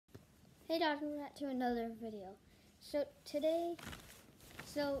Hey guys, welcome back to another video. So today,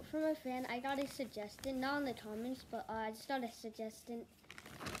 from a fan, I got a suggestion, not in the comments, but I just got a suggestion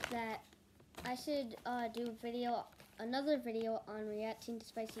that I should do another video on reacting to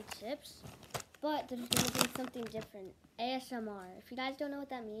spicy chips, but there's going to be something different, ASMR. If you guys don't know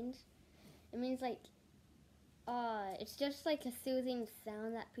what that means, it means like, it's just like a soothing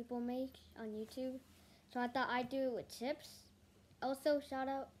sound that people make on YouTube. So I thought I'd do it with chips. Also, shout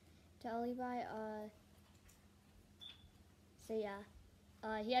out to Levi. So yeah,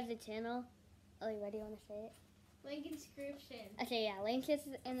 he has a channel. Levi, do you want to say it? Link in description. Okay, yeah, link is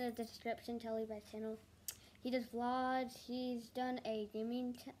in the description to Levi's channel. He does vlogs. He's done a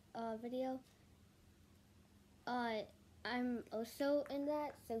gaming video. I'm also in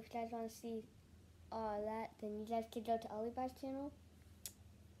that, so if you guys want to see that, then you guys could go to Levi's channel.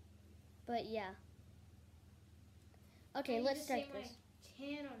 But yeah. Okay, let's start this.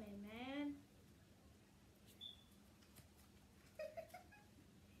 Channel name, man.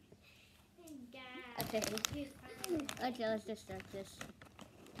 Okay. Okay, let's just start this.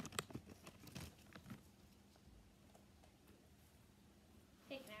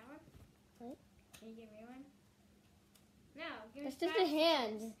 Take that one. What? Can you give me one? No, give me That's just a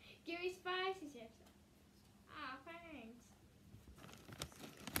hand. Chips. Give me spicy chips. Ah, thanks.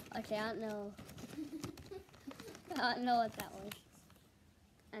 Okay, I don't know. I don't know what that was.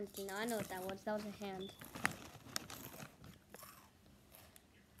 Honestly, no, I know what that was. That was a hand.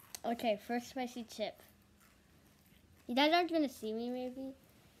 Okay, first spicy chip. You guys aren't going to see me, maybe,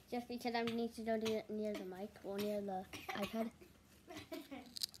 just because I need to go near the mic or near the iPad.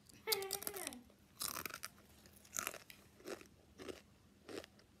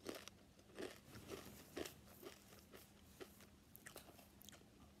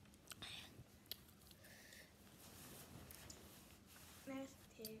 That's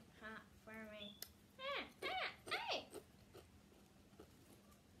too hot for me. Hey!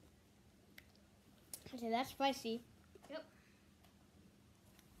 Okay, that's spicy. Yep.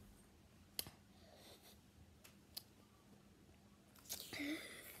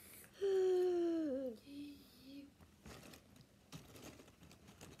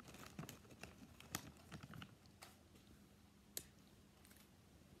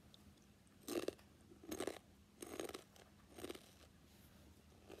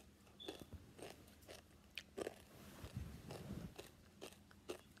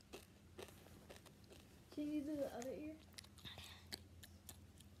 Can you do the other ear?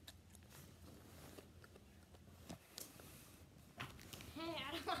 Hey,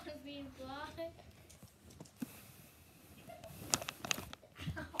 I don't want to be vlogged.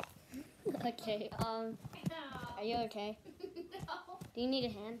 Okay, No. are you okay? No. Do you need a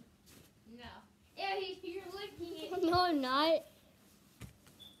hand? No. Yeah, you're licking it. No, I'm not.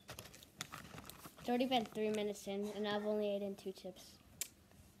 It's already been 3 minutes in, and I've only eaten 2 chips.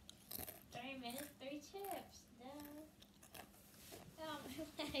 3 minutes, 3 chips. No. Oh,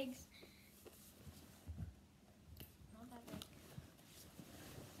 my legs. Not that big.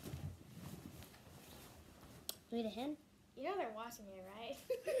 Do you need a hand? You know they're watching me, right?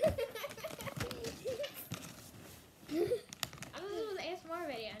 I'm gonna do an ASMR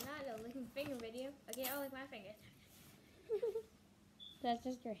video, not a licking finger video. Okay, I'll lick my finger. That's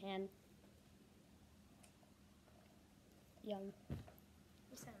just your hand. Yum.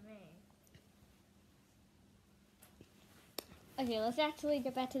 What's that mean? Okay, let's actually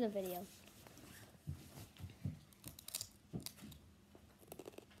get back to the video.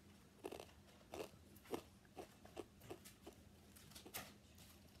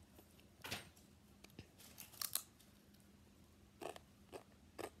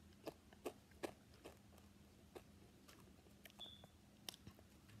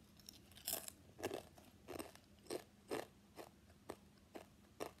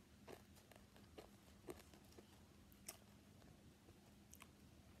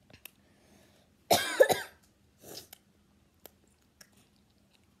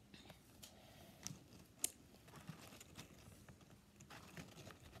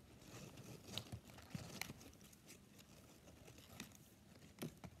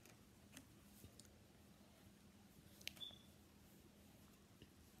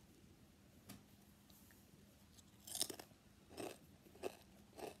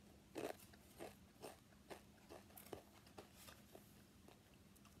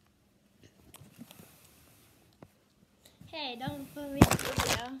 Hey, don't put me in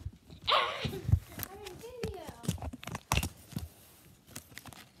video. Ah! I'm in video.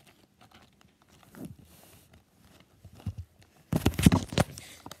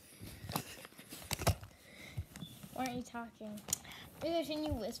 Why aren't you talking? Maybe can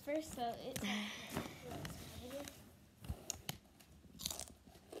you whisper so it's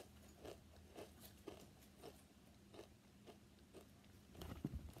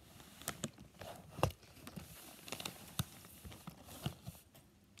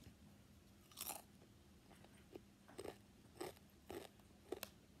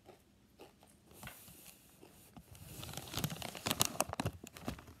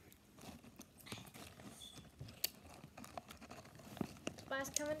Spice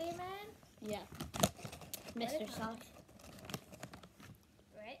coming to you, man? Yeah. Mr. Sock.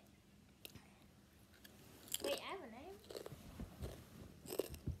 Right? Wait, I have a name.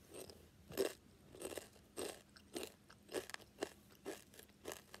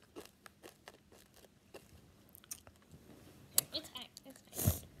 It's fine.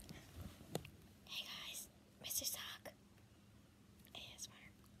 Hey guys, Mr. Sock. ASMR.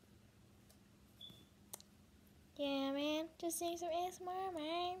 Yeah, man. Just sing some ASMR,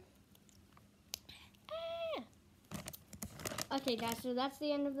 man. Okay, guys, so that's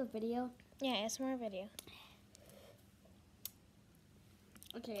the end of the video. Yeah, ASMR video.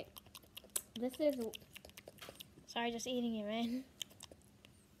 Okay, this is... Sorry, just eating it, man.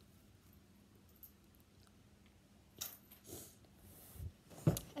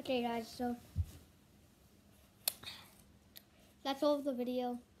 Okay, guys, so... That's all of the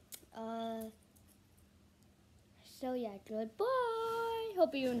video. So, yeah, goodbye.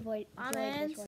 Hope you enjoyed this one.